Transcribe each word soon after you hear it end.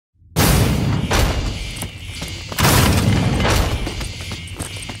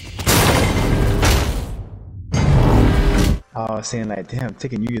I was saying like, damn,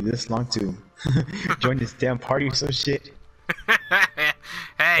 taking you this long to join this damn party or some shit.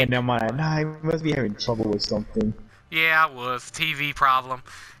 Hey. And then I'm like, nah, he must be having trouble with something. Yeah, I was. TV problem.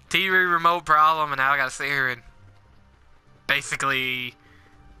 TV remote problem, and now I gotta sit here and basically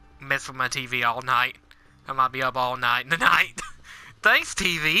mess with my TV all night. I might be up all night tonight. Thanks,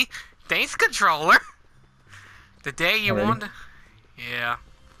 TV. Thanks, controller. The day you Already? wanted. Yeah.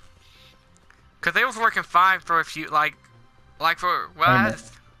 Cause it was working fine for a few, like for, well,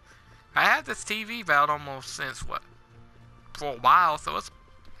 I had this TV about almost since, what, for a while, so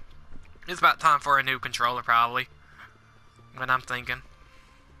it's about time for a new controller, probably. What I'm thinking.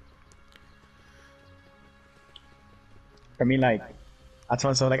 I mean, like, I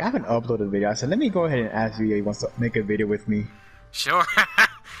told myself, like, I haven't uploaded a video. I said, let me go ahead and ask you if he wants to make a video with me. Sure.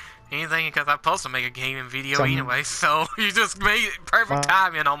 Anything, because I'm supposed to make a gaming video So, anyway, so you just made it perfect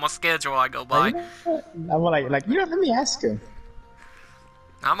timing on my schedule I go by. Like, I'm like, you know, let me ask him.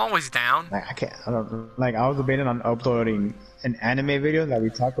 I'm always down. Like, I don't, like, I was debating on uploading an anime video that we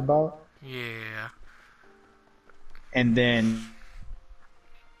talk about. Yeah. And then,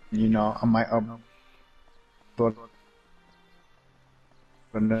 you know, I might upload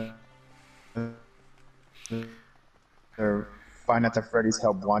or Five Nights at Freddy's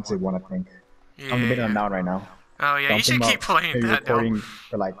Help Wanted one, I think. Yeah. I'm debating on that right now. Oh yeah, you should keep playing maybe that though. recording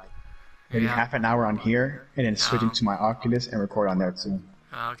for like maybe half an hour on here, and then switching to my Oculus and record on there too.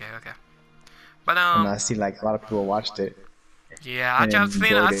 Okay, okay. But And I see like a lot of people watched it. Yeah,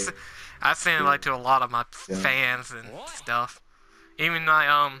 I've seen it like to a lot of my Yeah. fans and stuff. Even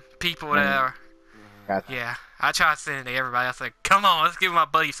my people that are, yeah. I try to send it to everybody. I say, come on, let's give my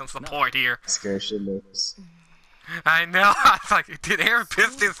buddy some support here. Scary shitless. I know. I was like, did Aaron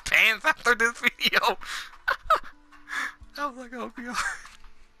piss his pants after this video? I was like, oh god.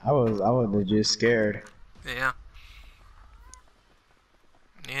 I was legit scared. Yeah.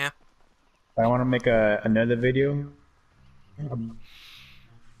 Yeah. But I want to make another video.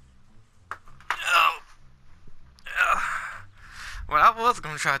 Well, I was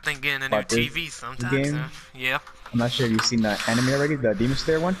gonna try to think getting a new About this TV sometime. game? So, yeah. I'm not sure if you've seen the anime already, the Demon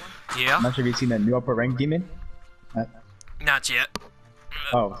Slayer one. Yeah. I'm not sure if you've seen the new upper rank demon. Not yet.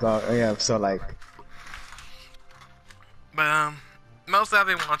 Oh, so yeah, so like, But mostly I've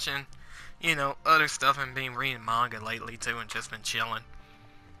been watching, you know, other stuff and been reading manga lately too, and just been chilling.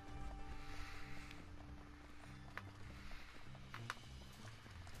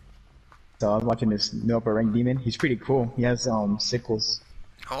 so I was watching this new upper rank demon. He's pretty cool. He has sickles.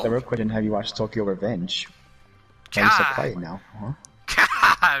 Oh. The real question: have you watched Tokyo Revenge? Why are you so God. quiet now? Huh?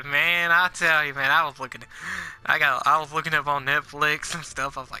 God, man, I tell you, man, I was looking up on Netflix and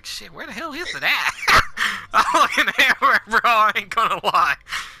stuff. I was like, shit, where the hell is it at? I'm looking everywhere, bro. I ain't gonna lie.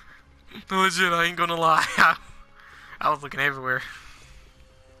 Legit, I ain't gonna lie. I was looking everywhere.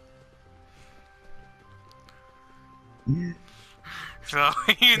 So,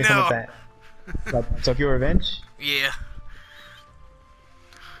 you Guess I'm know. with that. Like, Tokyo Revenge? Yeah.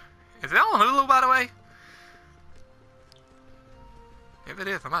 Is it on Hulu, by the way? If it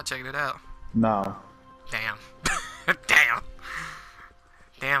is, I'm not checking it out. No. Damn. Damn.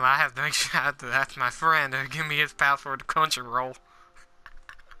 Damn, I have to make sure I have to ask my friend to give me his password to Crunchyroll.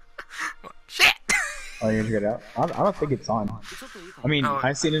 Shit! Oh, you check it out? I don't think it's on. I mean, Oh.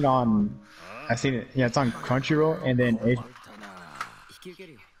 I've seen it, yeah, it's on Crunchyroll, and then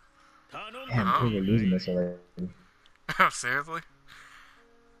Damn, we're losing this already. Seriously?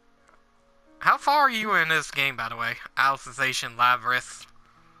 How far are you in this game, by the way? Alicization Live Risk.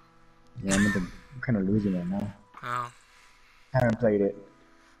 Yeah, I'm kind of losing it now. Oh, I haven't played it.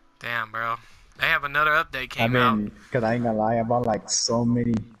 damn, bro. They have another update came out. Because I ain't gonna lie, I bought like so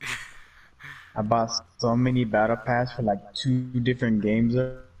many. I bought so many battle pass for like 2 different games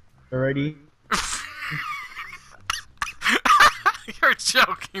already. You're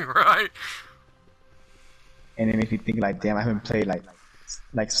joking, right? And it makes me think like, damn, I haven't played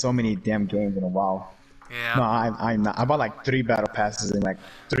like so many damn games in a while. Yeah. No, I'm not. I bought like 3 battle passes in like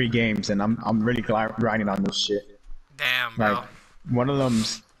 3 games, and I'm really grinding on this shit. Damn, bro. Like one of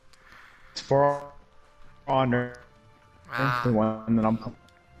them's For Honor, the one that I'm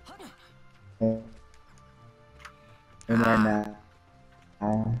playing, and then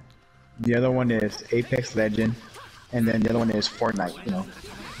the other one is Apex Legend, and then the other one is Fortnite. You know,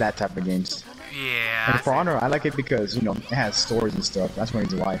 that type of games. Yeah. And For Honor, I like it because, you know, it has stories and stuff. That's one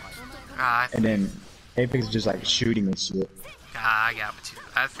reason why. And then Apex is just like shooting and shit. I got what you.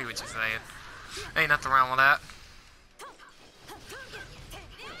 I see what you're saying. Ain't nothing wrong with that.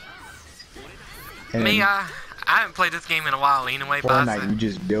 And Me, I haven't played this game in a while anyway. But Fortnite, you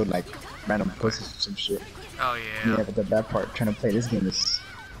just build like random pussies or some shit. Oh Yeah, yeah. but that part, trying to play this game is...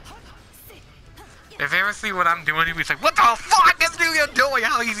 If you ever see what I'm doing, he's like, "What the fuck is dude doing?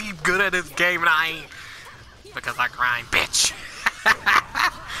 How is he good at this game and I ain't?" Because I grind, bitch.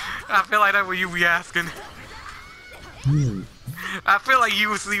 I feel like that's what you be asking. I feel like you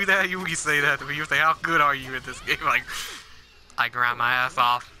would see that, you would say that to me. You would say, "How good are you at this game?" Like, I grind my ass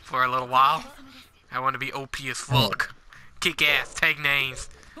off for a little while. I want to be OP as fuck. Kick ass, take names,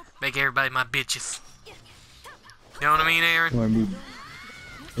 make everybody my bitches. You know what I mean, Aaron?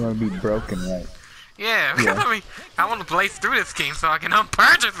 You wanna be broken, right? Yeah, I mean, I want to blaze through this game so I can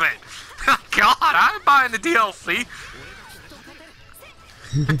unpurchase it. God, I'm buying the DLC.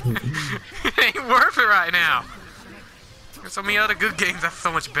 It ain't worth it right now. There's so many other good games that's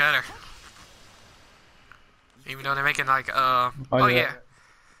so much better. Even though they're making like, oh yeah.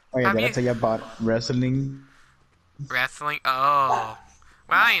 Oh yeah, did I tell you about wrestling? Wrestling? Oh.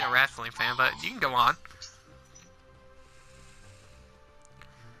 Well, I ain't a wrestling fan, but you can go on.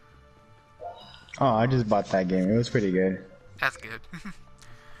 Oh, I just bought that game. It was pretty good. That's good.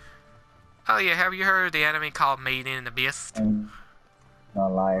 Oh yeah, have you heard of the anime called Made in Abyss?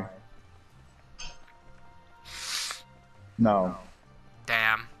 Not lie. No.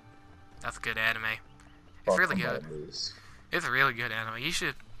 Damn. That's good anime. It's really good. It's a really good anime. You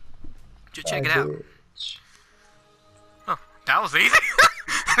should check it out. Oh, that was easy.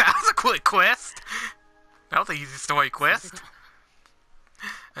 That was a quick quest. That was an easy story quest.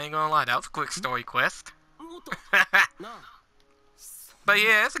 I ain't gonna lie, that was a quick story quest. But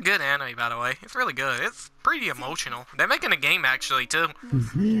yeah, it's a good anime, by the way. It's really good. It's pretty emotional. They're making a game, actually, too.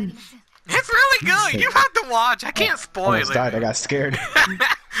 It's really good. You have to watch. I can't spoil it. I got scared.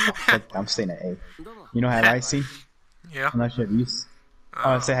 I'm staying at A. You know, have I seen? Yeah. I'm not sure if you...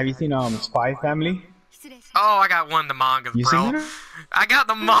 so have you seen Spy Family? Oh, I got one of the mangas, You bro. seen it? I got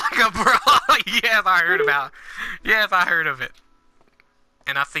the manga, bro. Yes, I heard about it. Yes, I heard of it.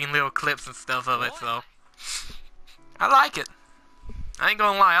 And I've seen little clips and stuff of it, so... I like it. I ain't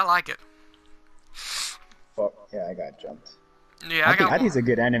gonna lie, I like it. Fuck, yeah, I got jumped. Yeah, I think it's a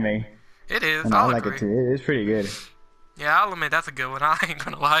good anime. It is, And I like it too. It's pretty good. Yeah, I'll admit that's a good one. I ain't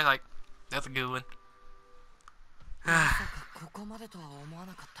gonna lie, like, that's a good one.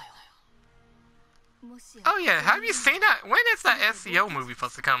 Oh yeah, have you seen that? When is that SEO movie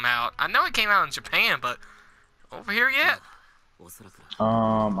supposed to come out? I know it came out in Japan, but over here yet?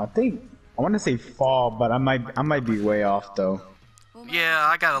 I think I want to say fall, but I might be way off though. Yeah,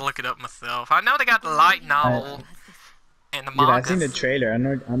 I gotta look it up myself. I know they got the light novel and the manga. Yeah, I seen the trailer. I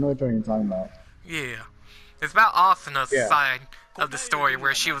know what you're talking about. Yeah, it's about Asuna's side of the story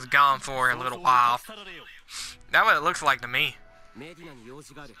where she was gone for a little while. That's what it looks like to me.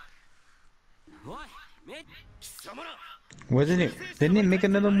 Wasn't it? Didn't they make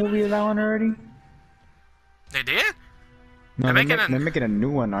another movie of that one already? They did? No, they're making a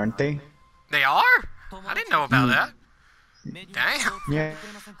new one, aren't they? They are? I didn't know about that. Damn. Yeah.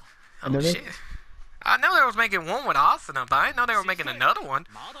 Oh shit. I know they was making one with Asuna, but I didn't know they were making another one.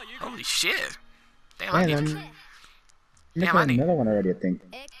 Holy shit. Damn, I need to... Damn, I need another one already, I think.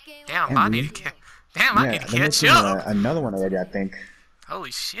 Damn, I need to catch up. Another one already, I think.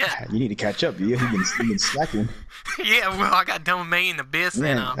 Holy shit. You need to catch up. You've been slacking. Yeah, well, I got done Made in Abyss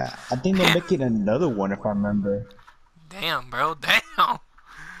and I think they're making another one, if I remember. Damn, bro. Damn.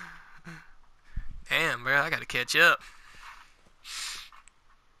 Damn, bro. I gotta catch up.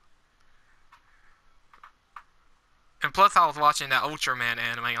 And plus, I was watching that Ultraman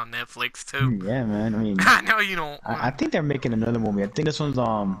anime on Netflix too. Yeah, man. I mean, I know you don't. I think they're making another movie. I think this one's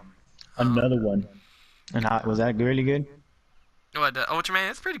another one. And was that really good? What, the Ultraman?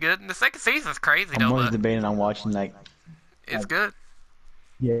 It's pretty good. The second season's crazy though. I'm always debating on watching It's good.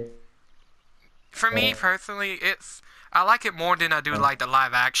 Yeah. For me personally, I like it more than I do like the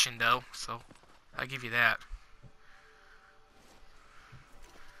live action though. So, I'll give you that.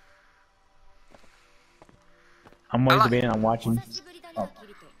 I'm always debating on watching. Yeah,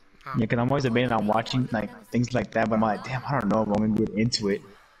 because I'm always debating on watching like things like that, but I'm like, damn, I don't know if I'm gonna get into it.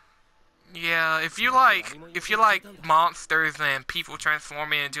 Yeah, if you like monsters and people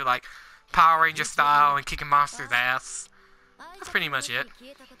transforming into like Power Ranger style and kicking monsters' ass, that's pretty much it.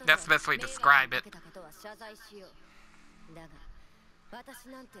 That's the best way to describe it.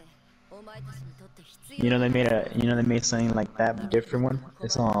 You know they made something like that, but different one.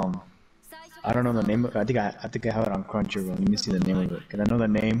 It's I don't know the name of it. I think I have it on Crunchyroll. Let me see the name of it. Cause I know the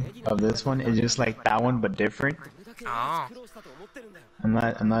name of this one is just like that one but different. Oh. I'm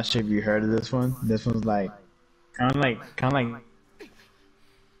not sure if you heard of this one. This one's like kind of like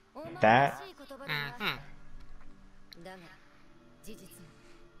that.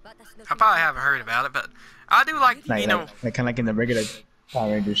 I probably haven't heard about it, but I do like, Like, you know. like kind of like in the regular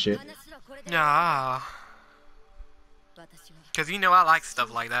Power Ranger shit. Yeah. Because you know I like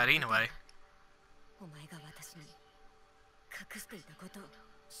stuff like that anyway.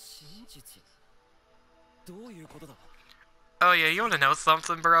 Oh yeah, you want to know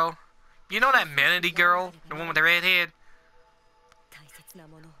something, bro? You know that Manatee girl? The one with the red head?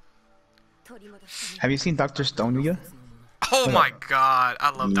 Have you seen Dr. Stone yet? Oh my god,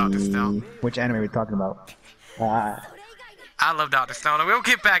 I love Dr. Stone. Which anime are we talking about? I love Dr. Stone. We'll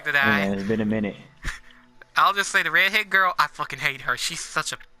get back to that. Yeah, it's been a minute. I'll just say the redhead girl, I fucking hate her. She's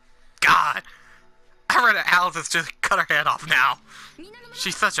such a... God. I read that Alice has just cut her head off now.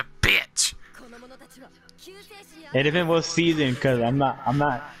 She's such a bitch. It depends what season, cause I'm not.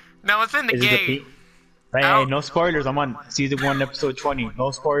 No, it's in the Is it game. Hey, no spoilers. I'm on season 1, episode 20.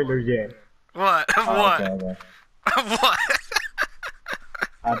 No spoilers yet. What? Oh, What? okay. What?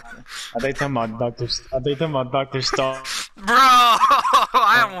 I think talking about Dr. Stone. Bro,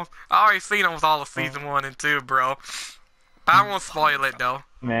 I already seen almost all of season 1 and 2, bro. I won't spoil it though.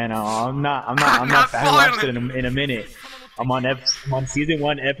 Man, I'm not. I spoiling watched it in a minute. I'm on season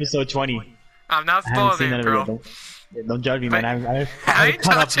 1, episode 20. I'm not I haven't spoiling seen none it, of bro. it. Don't judge me, man. I I haven't ain't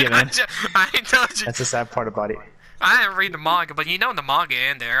caught up touching yet, man. I ain't touching. That's the sad part about it. I didn't read the manga, but you know the manga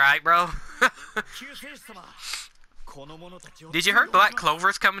in there, right, bro? Did you hear Black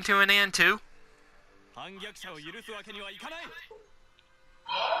Clover's coming to an end too?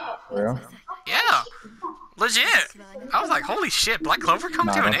 For real? Yeah, legit. I was like, holy shit, Black Clover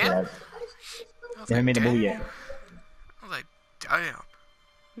coming to an That's end? right. They haven't made a movie yet. I was like, damn.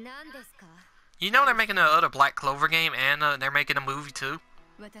 You know they're making another Black Clover game and they're making a movie too?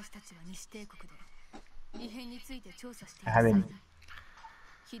 I haven't.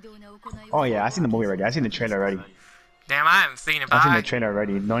 Oh yeah, I seen the movie already. I seen the trailer already. Damn, I haven't seen it, but I seen the trailer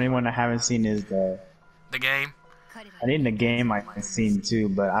already. The only one I haven't seen is the game. I think the game I've seen too,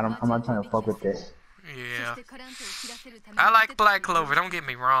 but I'm not trying to fuck with it. Yeah. I like Black Clover, don't get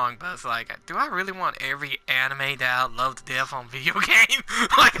me wrong, but it's like, do I really want every anime that I love to death on video game?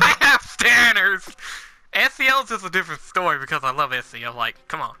 Like, I have standards! SEL's just a different story because I love SEL, like,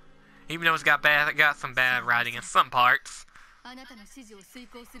 come on. Even though it got some bad writing in some parts.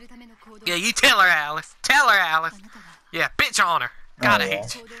 Yeah, you tell her, Alice. Tell her, Alice. Yeah, bitch on her. God,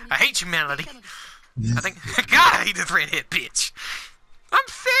 I hate you, Melody. God, I hate this redhead bitch. I'm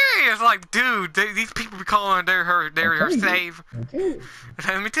serious, like, dude, these people be calling her save.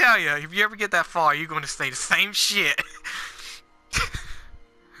 Let me tell you, if you ever get that far, you're going to say the same shit.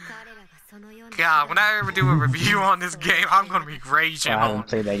 God, when I ever do a review on this game, I'm going to be raging. I haven't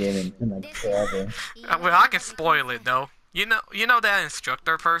played that game in like forever. Well, I can spoil it, though. You know that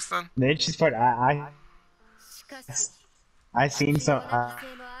instructor person? The interesting part, I seen some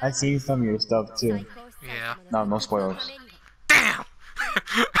of your stuff too. Yeah. No spoilers. Damn!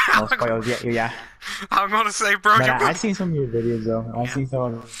 No spoilers. Yeah. I'm gonna say, bro. But I seen some of your videos though. I seen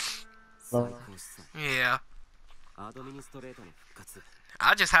some. Yeah.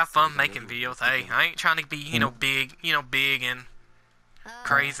 I just have fun making videos. Hey, I ain't trying to be, big and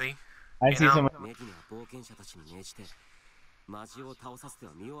crazy. I see some. I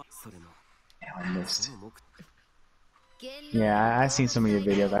missed. Yeah, I seen some of your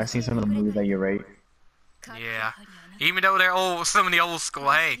videos. I seen some of the movies that you rate. Yeah. Even though they're old, some of the old school,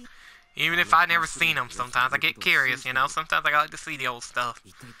 hey. Even if I never seen them, sometimes I get curious, Sometimes I like to see the old stuff.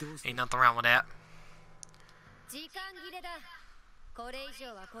 Ain't nothing wrong with that.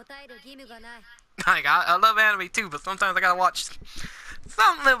 Like, I love anime too, but sometimes I gotta watch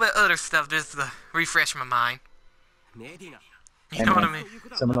some little bit other stuff just to refresh my mind. You know what I mean?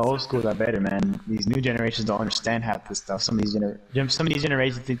 Some of the old schools are better, man. These new generations don't understand half this stuff. Some of these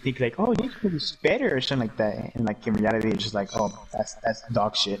generations think like, oh, these movies better or something like that, and like in reality, it's just like, oh, that's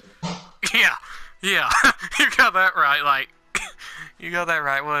dog shit. Yeah. You got that right. Like, you got that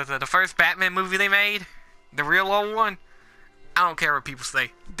right. What is it? The first Batman movie they made, the real old one. I don't care what people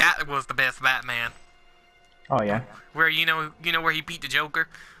say. That was the best Batman. Oh yeah. Where you know where he beat the Joker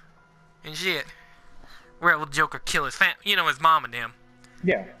and shit. Where the Joker kill his his mom and them.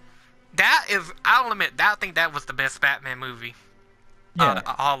 Yeah. That is, I'll admit, I think that was the best Batman movie. Yeah.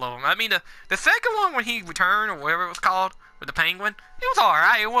 All of them. I mean, the second one when he returned, or whatever it was called, with the Penguin, it was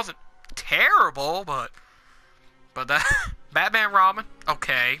alright. It wasn't terrible, but the Batman Robin,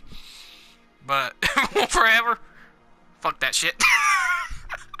 okay. But Forever, fuck that shit.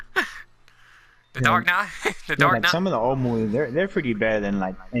 The Dark Knight, Dark Knight. Some of the old movies, they're pretty better than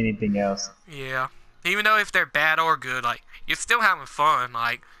like anything else. Yeah. Even though if they're bad or good, like, you're still having fun.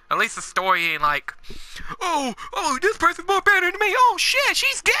 Like, at least the story ain't like, oh, this person's more better than me. Oh, shit,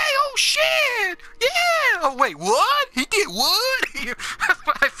 she's gay. Oh, shit. Yeah. Oh, wait, what? He did what? That's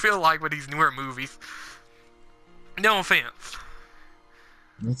what I feel like with these newer movies. No offense.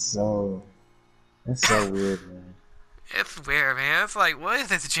 It's so weird, man. It's weird, man. It's like, what has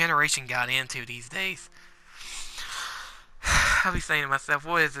this generation got into these days? I'll be saying to myself,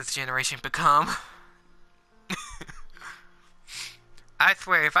 what has this generation become? I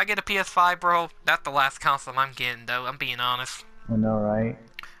swear, if I get a PS5, bro, that's the last console I'm getting, though. I'm being honest. I know, right?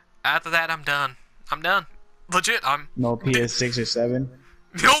 After that, I'm done. I'm done. Legit, I'm... No PS6 or 7?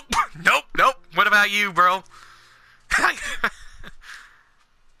 Nope. What about you, bro?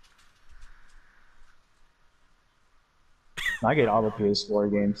 I get all the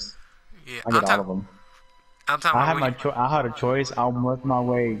PS4 games. Yeah, I get all of them. I had a choice. I'll work my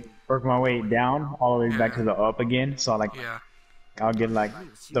way down all the way back to the up again. So like, I'll get like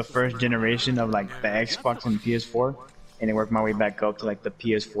the first generation of like the Xbox and PS4, and then work my way back up to like the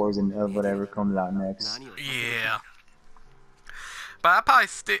PS4s and whatever comes out next. Yeah. But I probably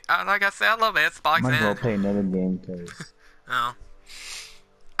like I said, I love Xbox. Might as well play another game, cause. Oh.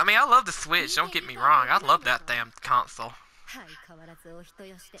 I mean, I love the Switch. Don't get me wrong. I love that damn console.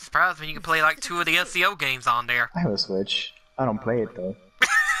 Surprised when you can play like 2 of the SEO games on there. I have a Switch. I don't play it though.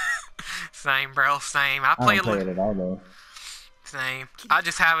 Same, bro. Same. I don't play it at all though. Same. I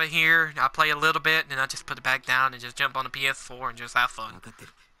just have it here. I play a little bit, and then I just put it back down and just jump on the PS4 and just have fun. The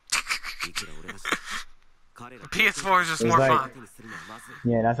PS4 is just more fun.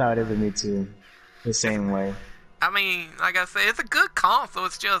 Yeah, that's how it is with me too. The same way. I mean, like I said, it's a good console.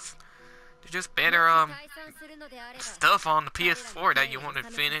 It's just there's just better stuff on the PS4 that you want to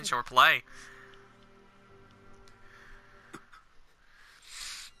finish or play.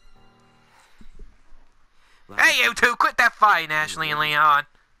 Hey, you two, quit that fighting, Ashley and Leon.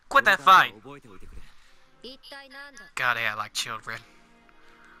 Quit that fight. God, they act like children.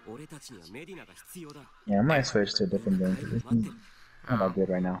 Yeah, I might switch to a different game. Not that good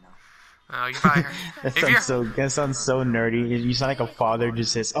right now. Oh, you probably that sounds so nerdy. You sound like a father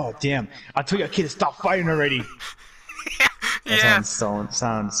just says, "Oh, damn! I told your kid to stop fighting already." Yeah. That sounds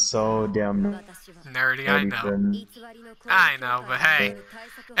so damn nerdy. I know, but hey,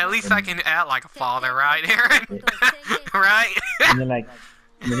 at least I can act like a father, right, Aaron? Right? And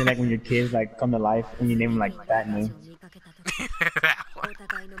then when your kids like come to life and you name them like that name. That one.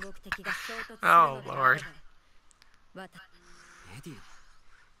 Oh Lord.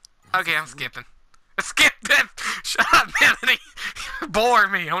 Okay, I'm skipping. Skip it! Shut up, Melody! Bore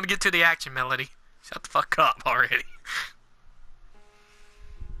me. I want to get to the action, Melody. Shut the fuck up already.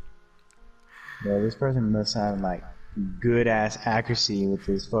 Yeah, this person must have like good ass accuracy with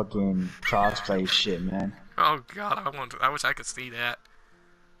this fucking crossplay shit, man. Oh god, I wish I could see that.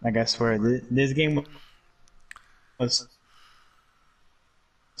 Like I swear, this game was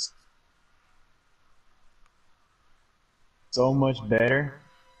so much better.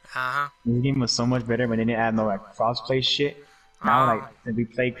 This game was so much better, but they didn't add no like crossplay shit. Now like if we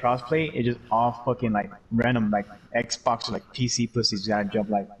play crossplay, it's just all fucking like random like Xbox or like PC pussies gotta jump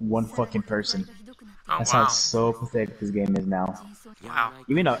like one fucking person. That's how so pathetic this game is now. Wow.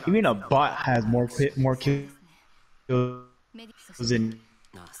 Even a bot has more kills than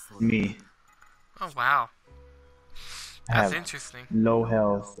me. Oh wow. That's interesting. Low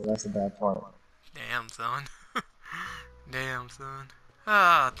health. So that's the bad part. Damn, son. Damn, son.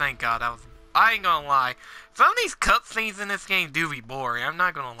 Ah, thank God. I ain't gonna lie. Some of these cutscenes in this game do be boring. I'm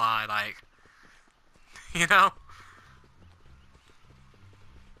not gonna lie. Like, you know.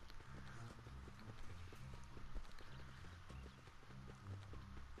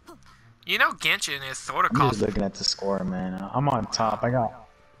 You know, Genshin is sort of. I'm just looking at the score, man. I'm on top. I got.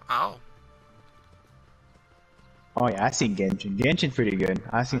 Oh. Oh yeah, I seen Genshin. Genshin's pretty good.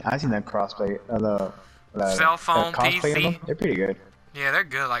 I seen that crossplay. The cell phone, PC. They're pretty good. Yeah, they're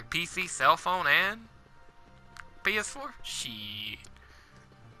good. Like PC, cell phone, and PS4. Shit.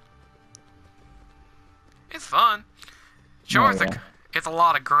 It's fun. Sure, it's a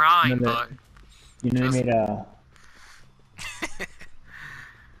lot of grind, but. You know, they made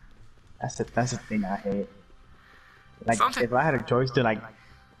That's the thing I hate. Like, if I had a choice to like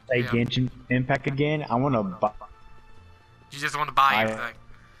play Genshin Impact again, I want to buy. You just want to buy everything.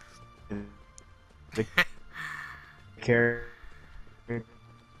 The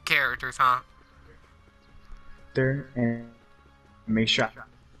characters, huh? And make sure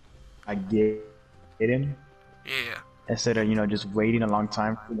I get him. Yeah. Instead of just waiting a long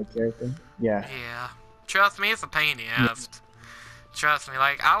time for the character. Yeah. Yeah. Trust me, it's a pain in the ass. Trust me,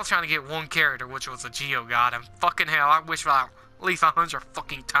 like, I was trying to get one character, which was a Geo God, and fucking hell, I wish like at least 100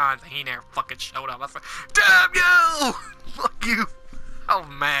 fucking times he never fucking showed up. I was like, damn you! Fuck you! I was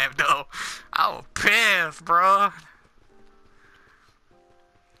mad, though. I was pissed, bro. I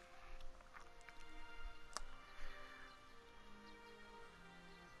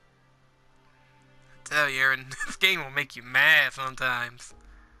tell you, Aaron, this game will make you mad sometimes.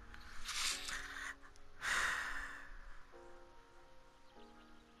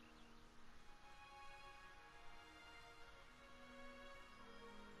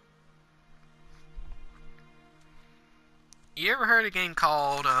 You ever heard of a game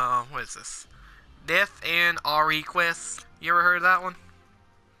called, what is this? Death and ReQuest? You ever heard of that one?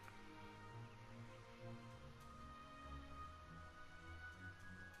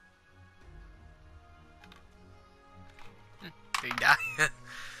 Did he die?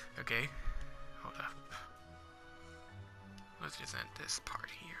 Okay. Hold up. Let's just end this part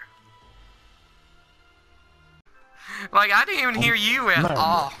here. Like, I didn't even hear you at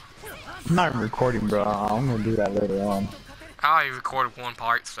all. I'm not recording, bro. I'm gonna do that later on. I already recorded one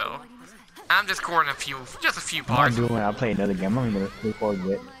part, so I'm just recording just a few parts. I'm not doing it. I'll play another game. I'm gonna record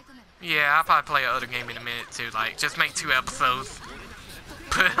it. Yeah, I'll probably play another game in a minute too. Like, just make 2 episodes,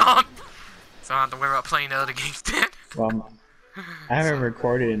 put it on, so I don't have to worry about playing other games then. Well, I haven't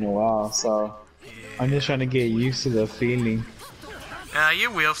recorded in a while, so Yeah. I'm just trying to get used to the feeling.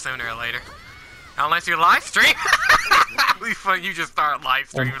 You will sooner or later, unless you live stream. It'd be fun. You just start live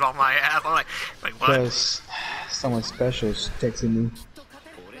streaming on my ass. I'm like what? Because someone special is texting me.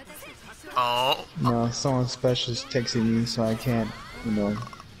 Oh. No, someone special is texting me, so I can't, you know.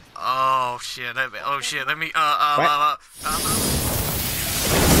 Oh shit. Oh shit. Let me.